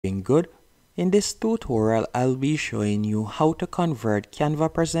Doing good. In this tutorial, I'll be showing you how to convert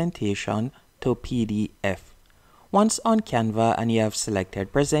Canva presentation to PDF. Once on Canva and you have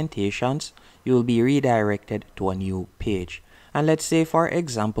selected presentations, you'll be redirected to a new page. And let's say, for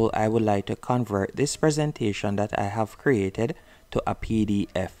example, I would like to convert this presentation that I have created to a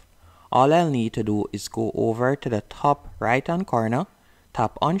PDF. All I'll need to do is go over to the top right hand corner,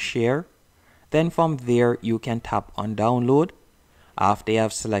 tap on share. Then from there, you can tap on download. After you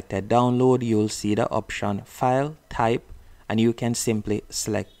have selected download, you'll see the option file type, and you can simply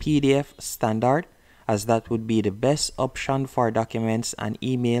select PDF standard, as that would be the best option for documents and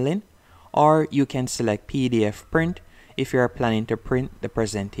emailing, or you can select PDF print if you are planning to print the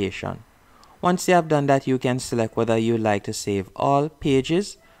presentation. Once you have done that, you can select whether you'd like to save all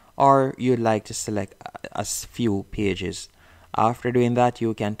pages or you'd like to select a few pages. After doing that,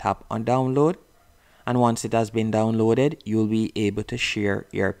 you can tap on download. And once it has been downloaded, you'll be able to share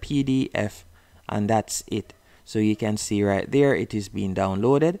your PDF, and that's it. So you can see right there, it is being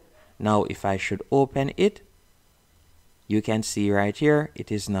downloaded. Now if I should open it, you can see right here,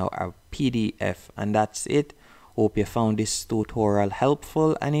 it is now a PDF, and that's it. Hope you found this tutorial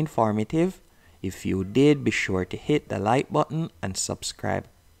helpful and informative. If you did, be sure to hit the like button and subscribe.